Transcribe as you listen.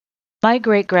My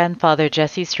great-grandfather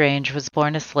Jesse Strange was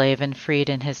born a slave and freed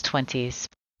in his 20s.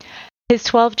 His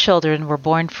 12 children were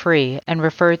born free and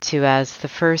referred to as the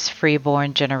first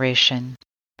freeborn generation.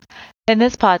 In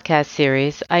this podcast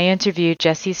series, I interviewed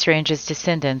Jesse Strange's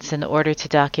descendants in order to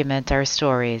document our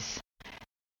stories.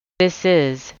 This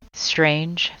is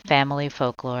Strange Family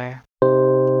Folklore.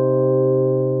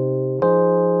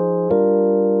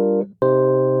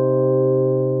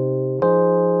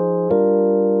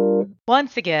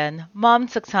 Once again, Mom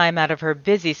took time out of her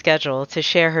busy schedule to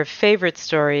share her favorite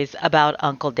stories about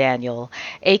Uncle Daniel,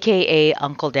 aka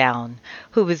Uncle Down,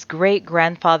 who was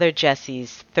great-grandfather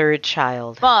Jesse's third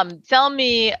child. Mom, tell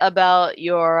me about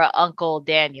your Uncle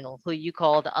Daniel, who you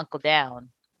called Uncle Down.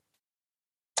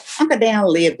 Uncle Down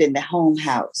lived in the home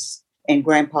house in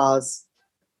Grandpa's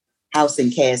house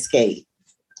in Cascade.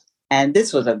 And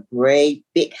this was a great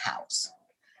big house.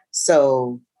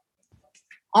 So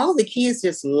all the kids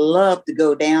just loved to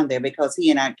go down there because he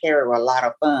and Aunt Carrie were a lot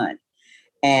of fun.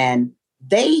 And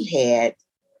they had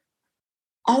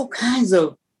all kinds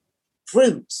of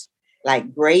fruits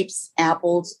like grapes,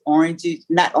 apples, oranges,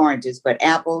 not oranges, but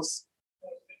apples,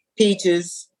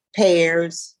 peaches,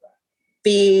 pears,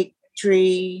 fig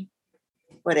tree,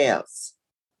 what else?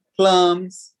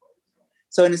 Plums.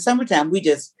 So in the summertime, we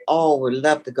just all would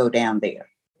love to go down there.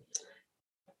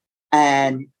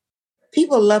 And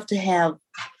people love to have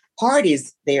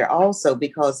parties there also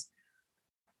because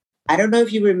I don't know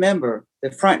if you remember the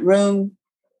front room,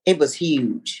 it was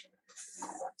huge.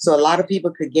 So a lot of people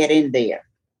could get in there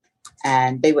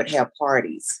and they would have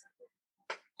parties.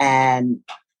 And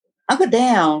Uncle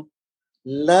Down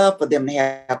loved for them to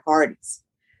have parties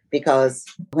because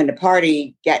when the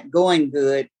party got going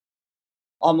good,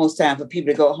 almost time for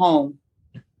people to go home,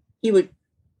 he would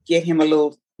get him a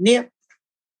little nip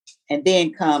and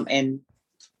then come and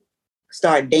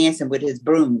start dancing with his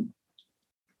broom.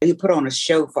 He put on a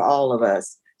show for all of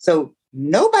us. So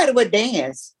nobody would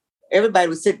dance. Everybody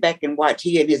would sit back and watch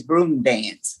he and his broom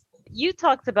dance. You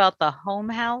talked about the home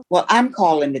house. Well, I'm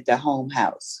calling it the home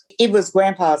house. It was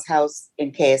Grandpa's house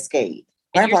in Cascade.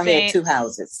 Grandpa had two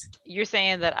houses. You're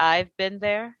saying that I've been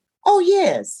there? Oh,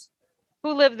 yes.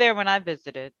 Who lived there when I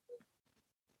visited?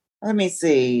 Let me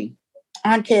see.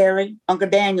 Aunt Carrie, Uncle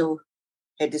Daniel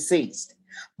had deceased.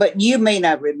 But you may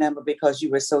not remember because you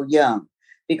were so young.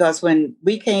 Because when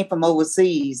we came from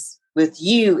overseas with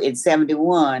you in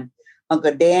 71,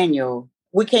 Uncle Daniel,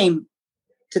 we came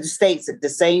to the States at the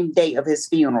same day of his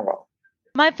funeral.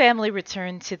 My family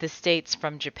returned to the States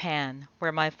from Japan,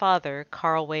 where my father,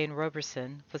 Carl Wayne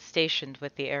Roberson, was stationed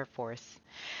with the Air Force.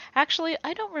 Actually,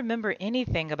 I don't remember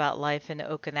anything about life in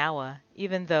Okinawa,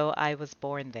 even though I was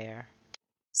born there.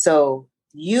 So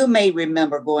you may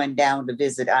remember going down to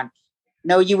visit Aunt.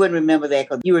 No, you wouldn't remember that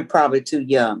because you were probably too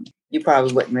young. You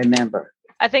probably wouldn't remember.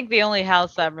 I think the only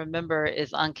house I remember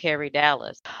is Aunt Carrie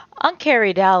Dallas. Aunt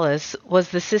Carrie Dallas was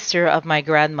the sister of my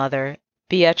grandmother,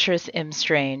 Beatrice M.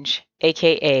 Strange,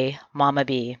 aka Mama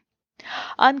B.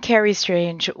 Aunt Carrie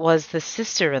Strange was the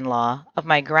sister-in-law of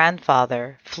my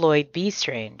grandfather, Floyd B.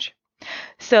 Strange.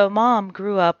 So Mom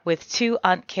grew up with two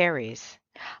Aunt Carries.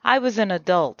 I was an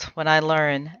adult when I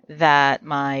learned that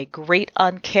my great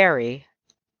Aunt Carrie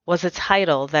was a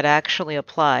title that actually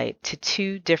applied to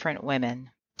two different women.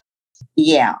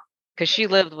 Yeah. Because she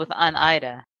lived with Aunt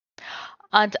Ida.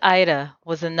 Aunt Ida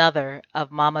was another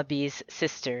of Mama B's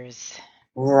sisters.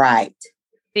 Right.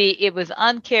 See, it was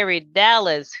Aunt Carrie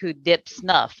Dallas who dipped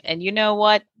snuff. And you know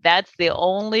what? That's the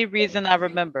only reason I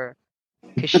remember.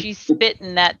 Because she spit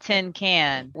in that tin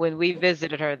can when we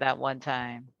visited her that one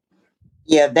time.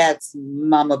 Yeah, that's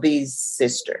Mama B's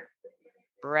sister.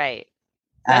 Right.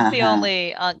 That's the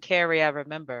only Aunt Carrie I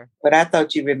remember. But I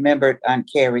thought you remembered Aunt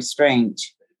Carrie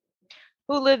Strange.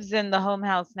 Who lives in the home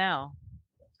house now?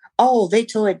 Oh, they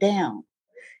tore it down.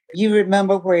 You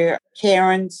remember where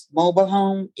Karen's mobile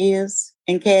home is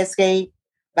in Cascade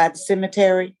by the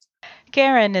cemetery?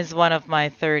 Karen is one of my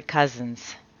third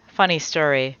cousins. Funny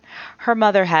story. Her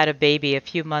mother had a baby a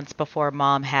few months before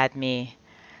Mom had me.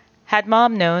 Had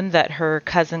Mom known that her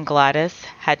cousin Gladys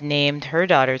had named her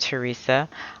daughter Teresa,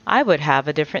 I would have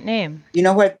a different name. You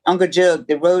know what, Uncle Jug,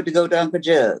 the road to go to Uncle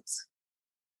Jug's?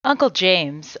 Uncle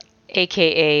James,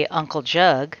 a.k.a. Uncle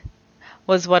Jug,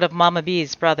 was one of Mama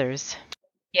B's brothers.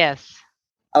 Yes.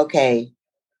 Okay.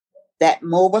 That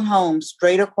mobile home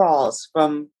straight across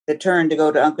from the turn to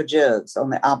go to Uncle Jug's on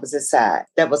the opposite side.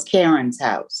 That was Karen's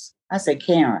house. I said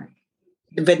Karen.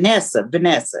 Vanessa.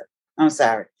 I'm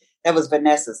sorry. That was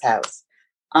Vanessa's house.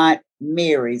 Aunt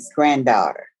Mary's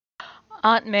granddaughter.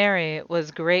 Aunt Mary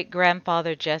was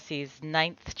great-grandfather Jesse's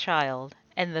 9th child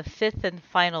and the 5th and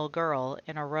final girl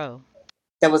in a row.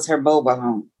 That was her mobile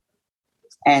home.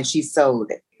 and she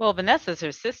sold it. Well, Vanessa's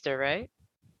her sister, right?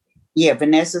 Yeah,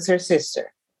 Vanessa's her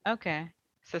sister. Okay.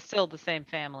 So still the same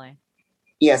family.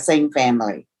 Yeah, same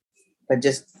family, but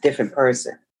just different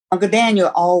person. Uncle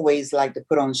Daniel always liked to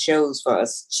put on shows for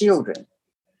us children.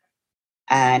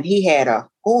 And he had a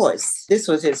horse. This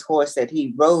was his horse that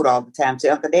he rode all the time.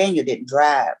 So Uncle Daniel didn't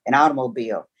drive an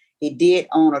automobile. He did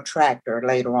own a tractor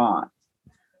later on.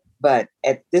 But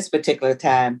at this particular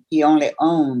time, he only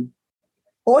owned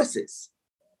horses.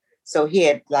 So he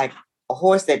had like a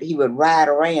horse that he would ride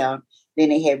around.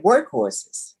 Then he had work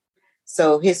horses.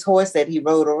 So his horse that he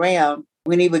rode around,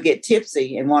 when he would get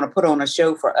tipsy and want to put on a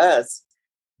show for us,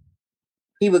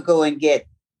 he would go and get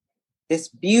this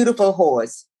beautiful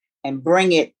horse and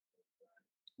bring it,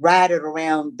 ride it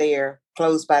around there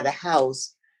close by the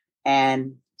house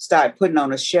and start putting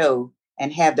on a show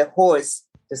and have the horse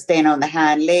to stand on the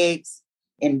hind legs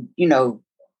and,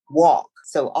 walk.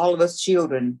 So all of us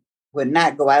children would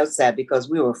not go outside because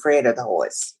we were afraid of the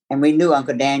horse. And we knew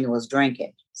Uncle Daniel was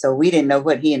drinking. So we didn't know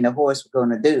what he and the horse were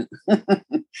going to do.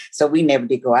 So we never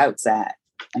did go outside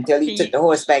until he took the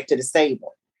horse back to the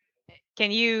stable.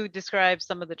 Can you describe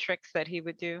some of the tricks that he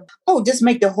would do? Oh, just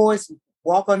make the horse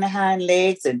walk on the hind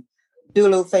legs and do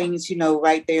little things,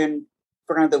 right there in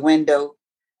front of the window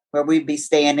where we'd be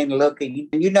standing looking.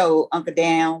 And Uncle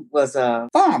Dan was a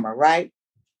farmer, right?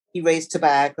 He raised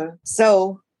tobacco.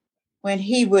 So when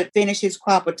he would finish his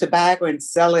crop of tobacco and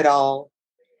sell it all,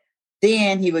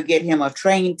 then he would get him a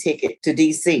train ticket to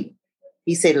D.C.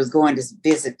 He said he was going to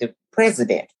visit the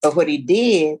president. But what he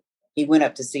did, he went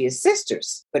up to see his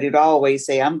sisters. But he'd always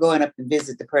say, I'm going up to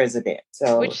visit the president.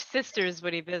 So which sisters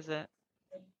would he visit?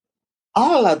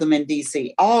 All of them in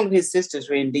D.C. All of his sisters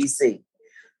were in D.C.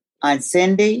 Aunt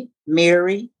Cindy,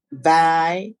 Mary,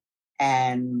 Vi,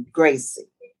 and Gracie.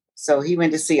 So he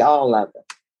went to see all of them.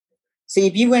 See,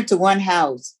 if you went to one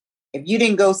house, if you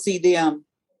didn't go see them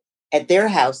at their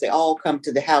house, they all come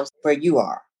to the house where you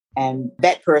are. And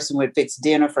that person would fix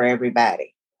dinner for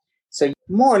everybody. So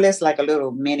more or less like a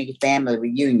little mini family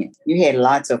reunion. You had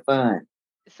lots of fun.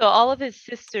 So all of his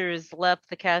sisters left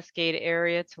the Cascade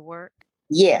area to work?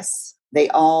 Yes, they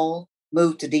all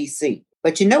moved to D.C.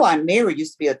 But Aunt Mary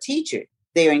used to be a teacher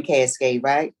there in Cascade,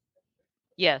 right?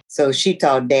 Yes. So she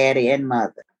taught daddy and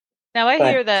mother. Now I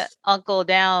hear that Uncle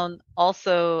Dan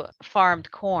also farmed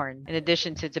corn in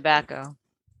addition to tobacco.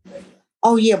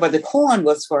 Oh, yeah, but the corn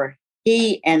was for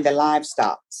he and the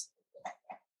livestock.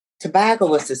 Tobacco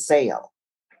was to sell.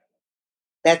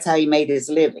 That's how he made his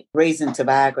living, raising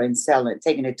tobacco and selling it,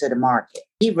 taking it to the market.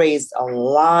 He raised a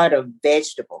lot of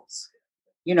vegetables.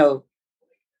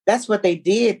 That's what they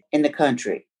did in the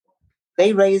country.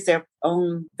 They raised their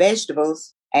own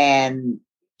vegetables and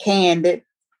canned it.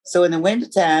 So in the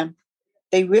wintertime,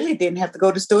 they really didn't have to go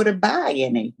to the store to buy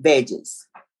any veggies.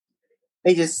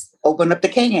 They just opened up the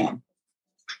can.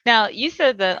 Now, you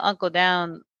said that Uncle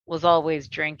Dan was always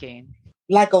drinking.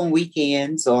 Like on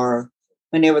weekends or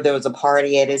whenever there was a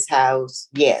party at his house,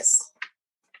 yes.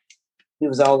 He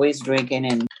was always drinking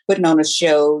and putting on a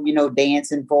show,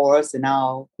 dancing for us and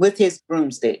all with his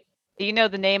broomstick. Do you know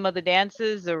the name of the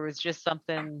dances or was just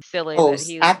something silly?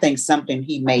 I think something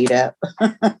he made up.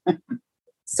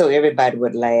 So everybody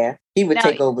would laugh. He would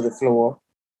take over the floor.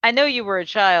 I know you were a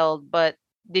child, but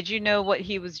did you know what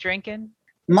he was drinking?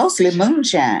 Mostly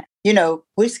moonshine.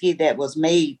 Whiskey that was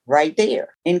made right there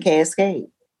in Cascade.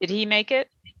 Did he make it?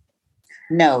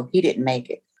 No, he didn't make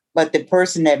it. But the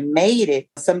person that made it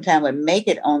sometime would make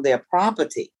it on their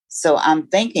property. So I'm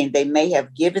thinking they may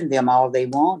have given them all they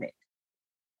wanted.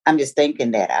 I'm just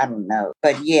thinking that. I don't know.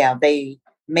 But yeah, they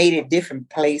made it different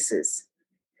places.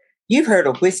 You've heard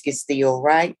of whiskey still,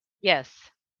 right? Yes.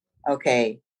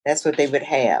 Okay, that's what they would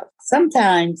have.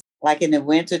 Sometimes, like in the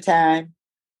wintertime,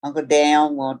 Uncle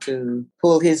Dan want to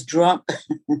pull his drunk.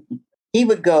 He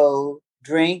would go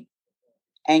drink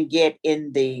and get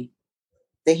in they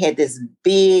had this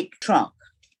big trunk.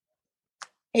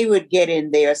 He would get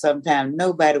in there sometime.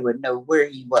 Nobody would know where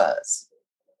he was.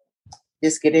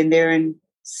 Just get in there and,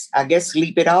 I guess,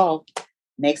 sleep it off.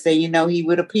 Next thing you know, he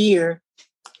would appear.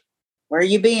 Where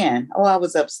you been? Oh, I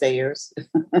was upstairs.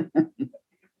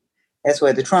 That's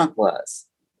where the trunk was.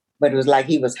 But it was like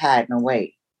he was hiding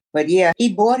away. But yeah,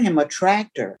 he bought him a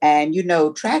tractor. And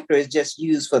tractor is just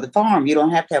used for the farm. You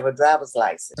don't have to have a driver's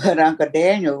license. But Uncle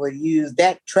Daniel would use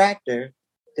that tractor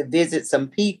to visit some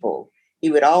people. He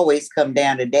would always come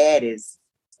down to Daddy's,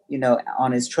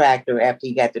 on his tractor after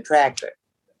he got the tractor.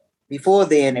 Before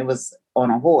then, it was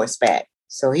on a horseback.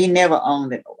 So he never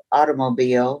owned an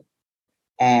automobile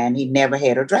and he never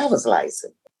had a driver's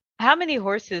license. How many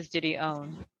horses did he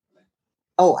own?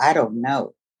 Oh, I don't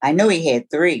know. I know he had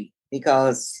 3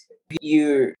 because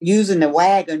You're using the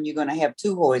wagon, you're going to have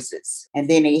two horses. And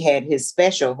then he had his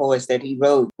special horse that he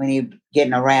rode when he was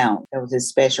getting around. That was his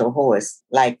special horse.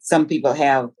 Like some people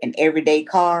have an everyday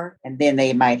car, and then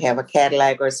they might have a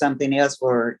Cadillac or something else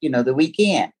for, the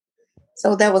weekend.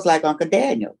 So that was like Uncle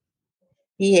Daniel.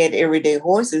 He had everyday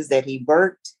horses that he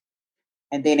worked,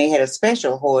 and then he had a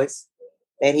special horse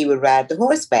that he would ride the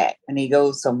horseback when he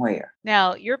goes somewhere.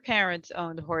 Now, your parents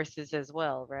owned horses as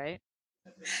well, right?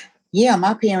 Yeah,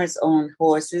 my parents owned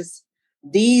horses.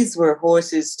 These were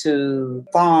horses to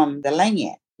farm the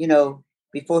land.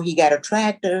 Before he got a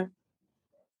tractor,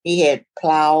 he had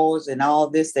plows and all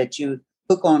this that you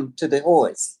hook on to the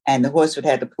horse, and the horse would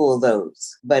have to pull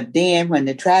those. But then when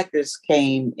the tractors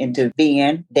came into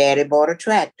being, Daddy bought a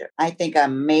tractor. I think I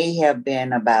may have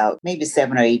been about maybe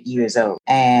 7 or 8 years old,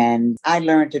 and I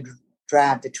learned to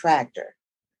drive the tractor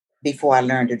before I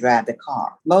learned to drive the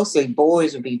car. Mostly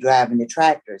boys would be driving the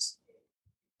tractors,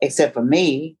 except for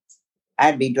me.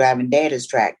 I'd be driving Daddy's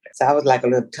tractor. So I was like a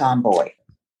little tomboy.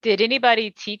 Did anybody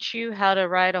teach you how to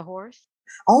ride a horse?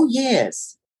 Oh,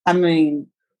 yes. I mean,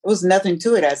 there was nothing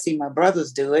to it. I see my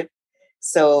brothers do it.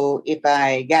 So if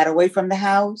I got away from the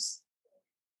house,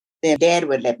 then Dad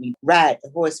would let me ride the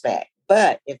horseback.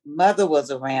 But if Mother was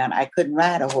around, I couldn't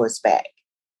ride a horseback.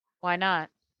 Why not?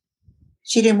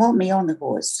 She didn't want me on the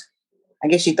horse. I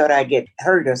guess she thought I'd get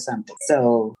hurt or something.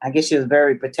 So I guess she was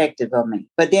very protective of me.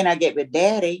 But then I get with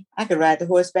Daddy, I could ride the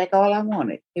horseback all I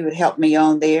wanted. He would help me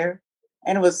on there.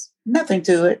 And it was nothing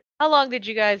to it. How long did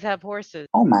you guys have horses?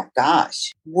 Oh my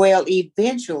gosh. Well,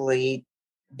 eventually,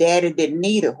 Daddy didn't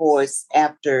need a horse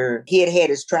after he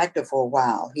had his tractor for a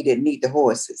while. He didn't need the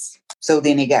horses. So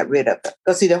then he got rid of them.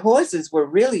 Because see, the horses were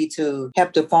really to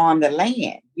help to farm the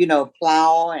land,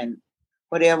 plow and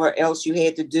whatever else you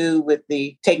had to do with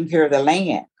the taking care of the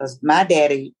land. Because my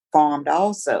daddy farmed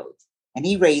also, and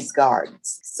he raised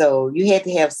gardens. So you had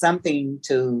to have something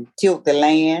to tilt the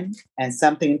land and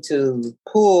something to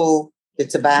pull the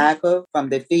tobacco from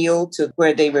the field to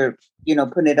where they were,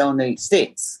 putting it on the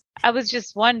sticks. I was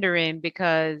just wondering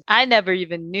because I never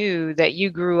even knew that you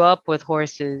grew up with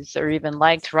horses or even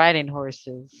liked riding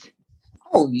horses.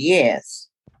 Oh, yes.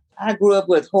 I grew up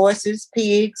with horses,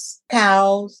 pigs,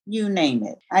 cows, you name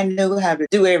it. I knew how to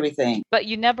do everything. But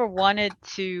you never wanted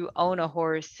to own a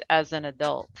horse as an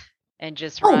adult and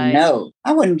just Oh, ride? no.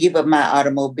 I wouldn't give up my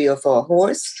automobile for a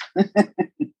horse.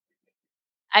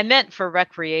 I meant for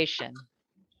recreation.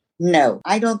 No,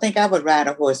 I don't think I would ride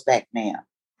a horseback now.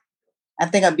 I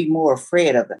think I'd be more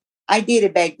afraid of it. I did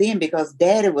it back then because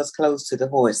Daddy was close to the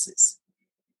horses.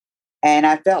 And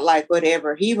I felt like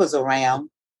whatever he was around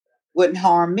wouldn't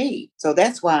harm me. So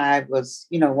that's why I was,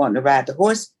 wanting to ride the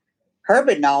horse.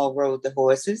 Herbert and all rode the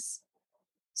horses.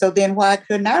 So then why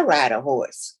couldn't I ride a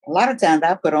horse? A lot of times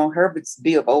I put on Herbert's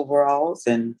bib overalls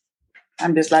and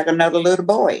I'm just like another little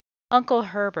boy. Uncle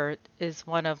Herbert is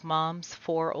one of Mom's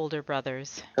 4 older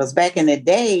brothers. Because back in the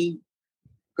day,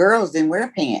 girls didn't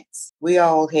wear pants. We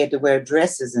all had to wear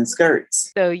dresses and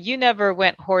skirts. So you never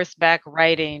went horseback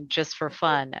riding just for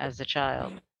fun as a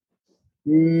child?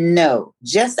 No,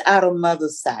 just out of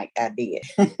Mother's sight I did.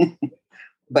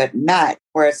 But not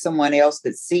where someone else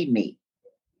could see me.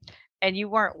 And you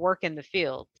weren't working the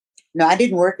field? No, I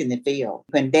didn't work in the field.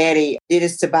 When Daddy did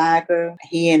his tobacco,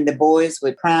 he and the boys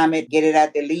would prime it, get it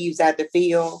out the leaves out the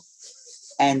field,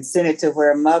 and send it to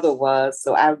where Mother was.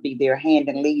 So I would be there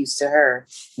handing leaves to her,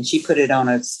 and she put it on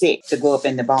a stick to go up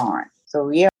in the barn. So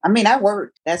yeah, I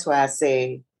worked. That's why I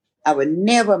say I would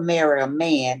never marry a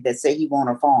man that said he want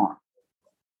a farm.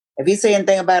 If he said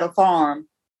anything about a farm,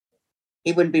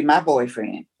 he wouldn't be my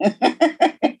boyfriend.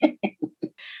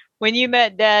 When you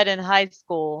met Dad in high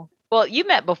school, well, you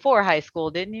met before high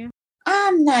school, didn't you?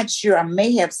 I'm not sure. I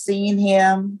may have seen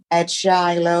him at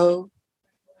Shiloh,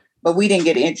 but we didn't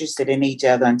get interested in each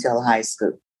other until high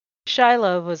school.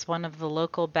 Shiloh was one of the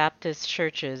local Baptist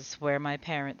churches where my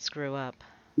parents grew up.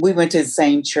 We went to the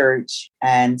same church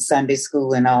and Sunday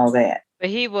school and all that. But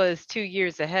he was 2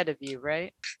 years ahead of you,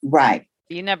 right? Right.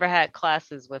 You never had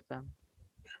classes with him?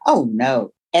 Oh,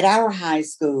 no. At our high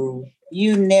school,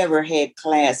 you never had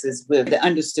classes with the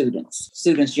understudents,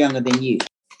 students younger than you.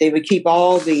 They would keep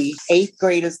all the 8th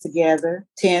graders together,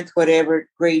 10th, whatever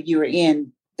grade you were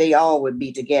in, they all would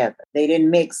be together. They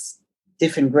didn't mix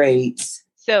different grades.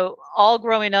 So all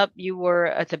growing up, you were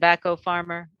a tobacco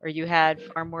farmer or you had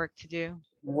farm work to do?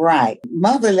 Right.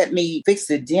 Mother let me fix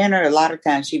the dinner. A lot of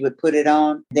times she would put it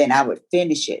on, then I would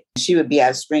finish it. She would be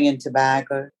out stringing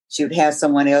tobacco. She would have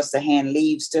someone else to hand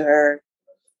leaves to her.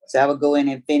 So I would go in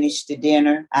and finish the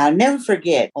dinner. I'll never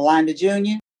forget Yolanda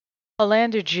Jr.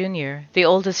 Olander Jr., the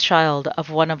oldest child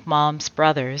of one of Mom's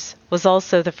brothers, was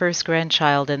also the first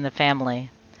grandchild in the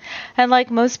family. And like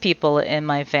most people in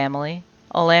my family,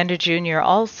 Olander Jr.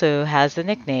 also has a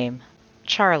nickname,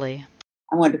 Charlie.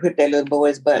 I wanted to whip that little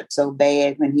boy's butt so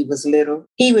bad when he was little.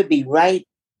 He would be right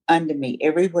under me.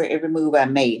 Everywhere, every move I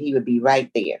made, he would be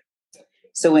right there.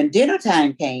 So when dinner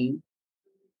time came,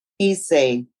 he'd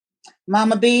say,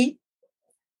 Mama B,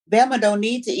 Velma don't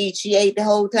need to eat. She ate the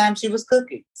whole time she was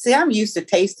cooking. See, I'm used to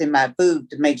tasting my food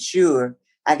to make sure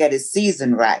I got it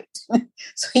seasoned right.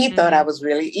 So he thought I was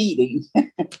really eating.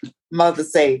 Mother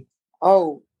say,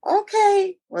 oh,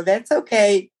 okay. Well, that's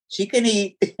okay. She can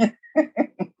eat.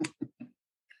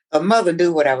 Her mother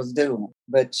knew what I was doing,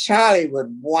 but Charlie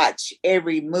would watch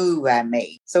every move I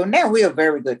made. So now we are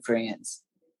very good friends.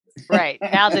 Right,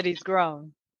 now that he's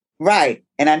grown. Right.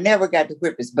 And I never got to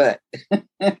whip his butt.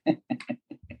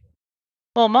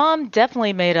 Well, Mom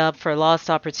definitely made up for lost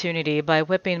opportunity by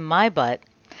whipping my butt.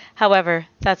 However,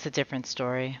 that's a different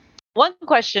story. One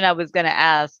question I was going to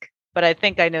ask, but I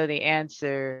think I know the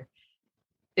answer,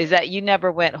 is that you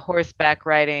never went horseback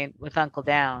riding with Uncle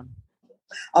Down.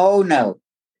 Oh, no.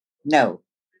 No.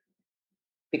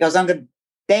 Because Uncle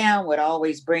Down would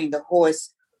always bring the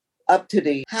horse up to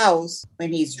the house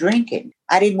when he's drinking.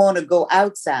 I didn't want to go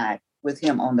outside with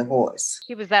him on the horse.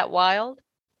 He was that wild?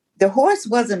 The horse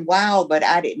wasn't wild, but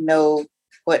I didn't know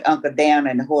what Uncle Down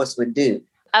and the horse would do.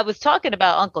 I was talking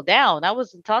about Uncle Down. I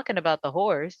wasn't talking about the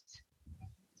horse.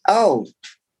 Oh.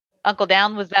 Uncle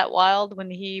Down was that wild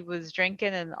when he was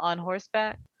drinking and on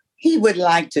horseback? He would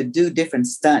like to do different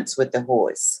stunts with the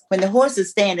horse. When the horse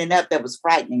is standing up, that was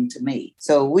frightening to me.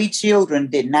 So we children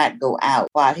did not go out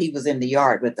while he was in the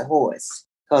yard with the horse,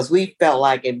 because we felt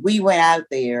like if we went out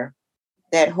there,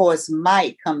 that horse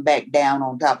might come back down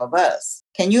on top of us.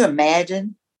 Can you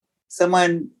imagine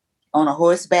someone on a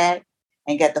horseback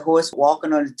and got the horse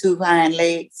walking on the two hind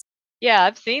legs? Yeah,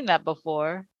 I've seen that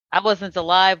before. I wasn't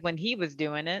alive when he was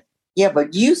doing it. Yeah,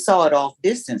 but you saw it off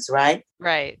distance, right?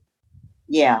 Right.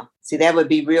 Yeah. See, that would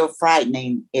be real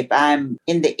frightening if I'm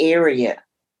in the area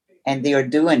and they're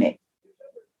doing it.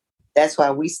 That's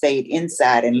why we stayed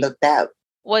inside and looked out.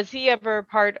 Was he ever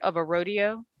part of a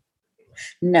rodeo?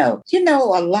 No. You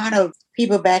know, a lot of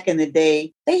people back in the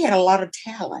day, they had a lot of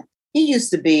talent. He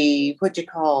used to be what you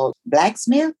call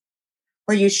blacksmith,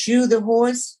 where you shoe the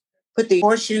horse, put the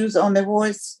horseshoes on the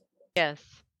horse. Yes.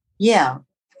 Yeah.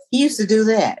 He used to do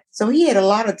that. So he had a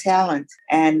lot of talent,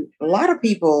 and a lot of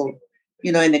people,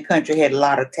 you know, in the country had a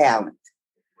lot of talent,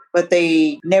 but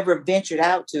they never ventured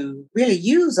out to really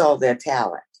use all their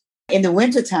talent. In the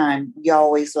wintertime, we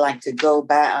always like to go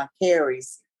by Aunt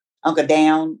Carrie's, Uncle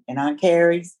Down and Aunt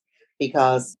Carrie's,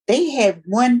 because they had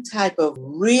one type of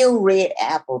real red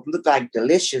apple, looked like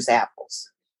delicious apples.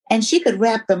 And she could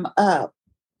wrap them up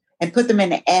and put them in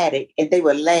the attic, and they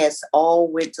would last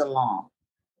all winter long.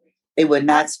 They would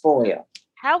not spoil.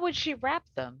 How would she wrap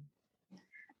them?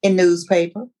 In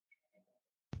newspaper.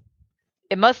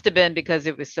 It must have been because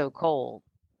it was so cold.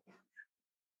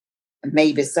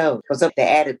 Maybe so, because up the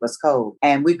attic was cold.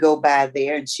 And we go by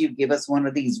there and she'd give us one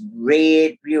of these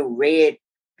red, real red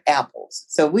apples.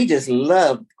 So we just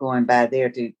loved going by there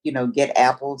to, you know, get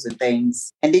apples and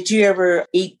things. And did you ever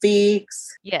eat figs?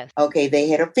 Yes. Okay, they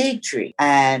had a fig tree.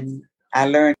 And I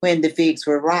learned when the figs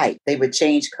were ripe, they would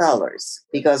change colors,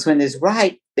 because when it's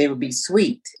ripe, they would be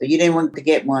sweet. So you didn't want to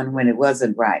get one when it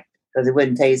wasn't ripe, because it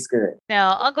wouldn't taste good.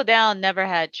 Now, Uncle Down never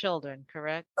had children,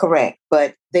 correct? Correct.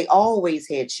 But they always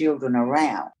had children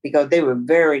around because they were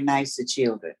very nice to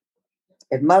children.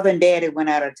 If Mother and Daddy went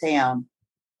out of town,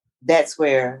 that's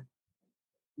where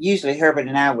usually Herbert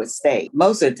and I would stay.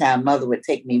 Most of the time, Mother would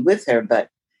take me with her, but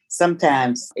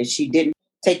sometimes if she didn't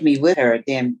take me with her,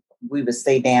 then we would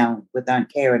stay down with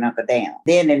Aunt Carrie and Uncle Down.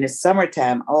 Then in the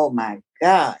summertime, oh my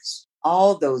gosh,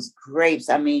 all those grapes.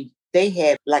 I mean, they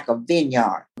had like a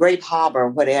vineyard, grape harbor,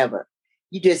 whatever.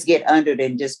 You just get under it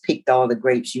and just picked all the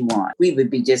grapes you want. We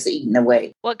would be just eating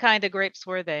away. What kind of grapes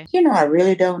were they? You know, I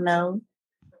really don't know.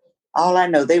 All I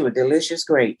know, they were delicious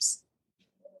grapes.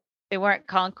 They weren't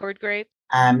Concord grapes?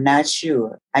 I'm not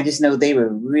sure. I just know they were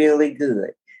really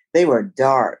good. They were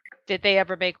dark. Did they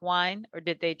ever make wine, or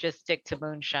did they just stick to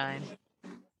moonshine?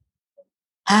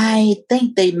 I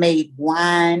think they made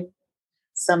wine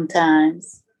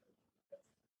sometimes.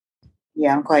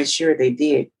 Yeah, I'm quite sure they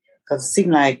did. Because it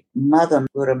seemed like Mother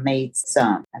would have made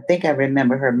some. I think I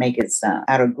remember her making some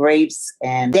out of grapes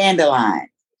and dandelion.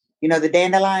 You know the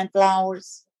dandelion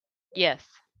flowers? Yes.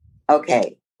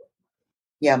 Okay.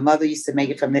 Yeah, Mother used to make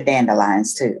it from the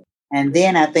dandelions too. And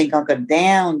then I think Uncle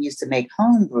Down used to make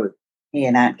homebrew, he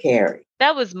and Aunt Carrie.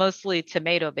 That was mostly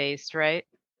tomato based, right?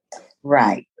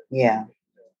 Right. Yeah,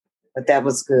 but that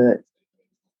was good.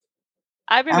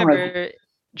 I I don't know. remember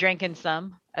drinking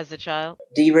some as a child.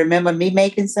 Do you remember me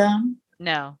making some?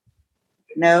 No.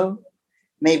 No?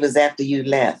 Maybe it was after you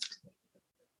left.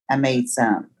 I made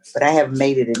some, but I haven't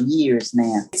made it in years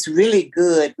now. It's really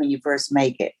good when you first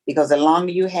make it because the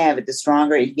longer you have it, the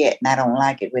stronger it gets. And I don't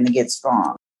like it when it gets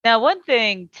strong. Now, one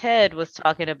thing Ted was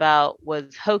talking about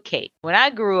was hoe cake. When I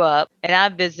grew up and I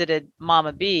visited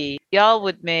Mama B, y'all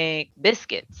would make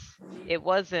biscuits. It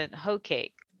wasn't hoe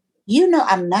cake. You know,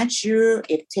 I'm not sure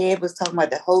if Ted was talking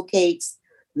about the hoe cakes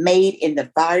made in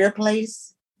the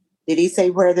fireplace. Did he say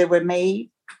where they were made?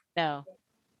 No.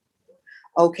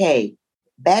 Okay.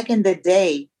 Back in the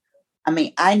day, I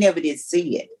mean, I never did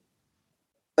see it,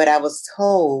 but I was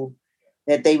told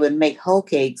that they would make hoe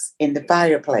cakes in the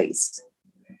fireplace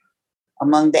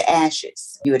among the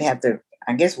ashes. You would have to,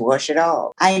 I guess, wash it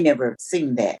off. I never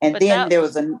seen that. And But then that there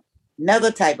was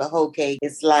another type of hoe cake.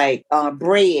 It's like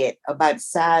bread about the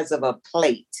size of a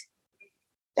plate.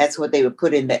 That's what they would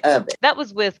put in the oven. that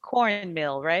was with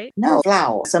cornmeal, right? No,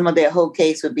 flour. Some of their whole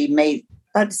cakes would be made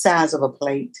about the size of a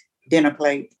plate, dinner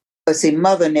plate. But see,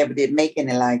 mother never did make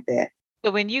any like that.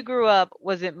 So when you grew up,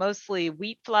 was it mostly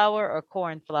wheat flour or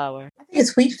corn flour? I think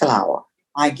it's wheat flour.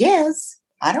 I guess.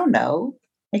 I don't know.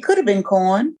 It could have been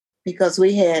corn because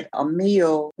we had a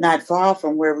mill not far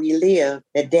from where we lived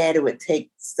that daddy would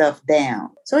take stuff down.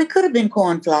 So it could have been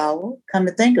corn flour. Come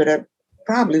to think of it,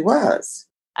 probably was.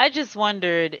 I just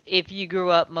wondered if you grew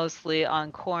up mostly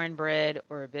on cornbread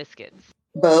or biscuits.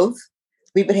 Both.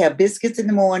 We would have biscuits in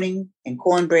the morning and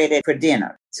cornbread for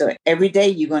dinner. So every day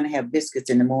you're going to have biscuits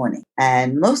in the morning.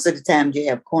 And most of the time you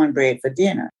have cornbread for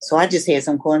dinner. So I just had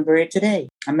some cornbread today.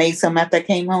 I made some after I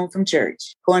came home from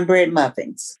church. Cornbread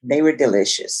muffins. They were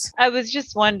delicious. I was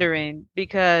just wondering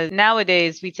because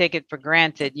nowadays we take it for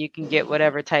granted. You can get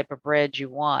whatever type of bread you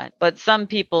want. But some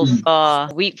people saw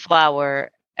wheat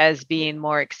flour as being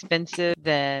more expensive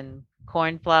than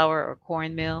corn flour or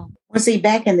cornmeal. Well, see,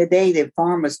 back in the day, the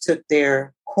farmers took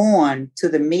their corn to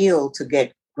the mill to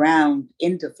get ground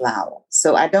into flour.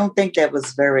 So I don't think that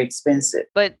was very expensive.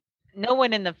 But no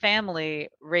one in the family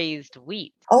raised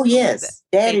wheat. Oh, Or was it? yes.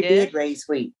 Daddy They did did? raise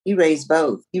wheat. He raised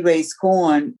both. He raised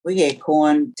corn. We had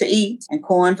corn to eat and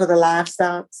corn for the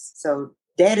livestock. So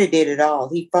Daddy did it all.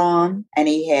 He farmed and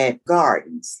he had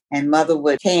gardens, and mother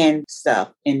would can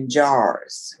stuff in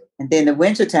jars. And then the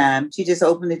wintertime, she just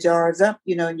opened the jars up,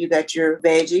 you know, and you got your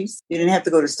veggies. You didn't have to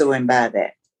go to the store and buy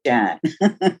that. John.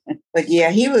 But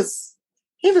yeah, he was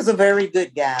a very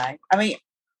good guy. I mean,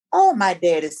 all my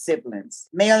daddy's siblings,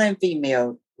 male and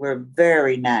female, were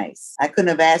very nice. I couldn't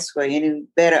have asked for any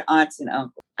better aunts and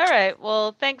uncles. All right.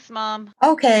 Well, thanks, Mom.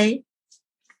 Okay.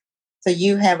 So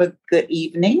you have a good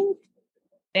evening.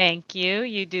 Thank you.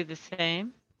 You do the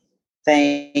same.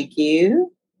 Thank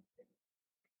you.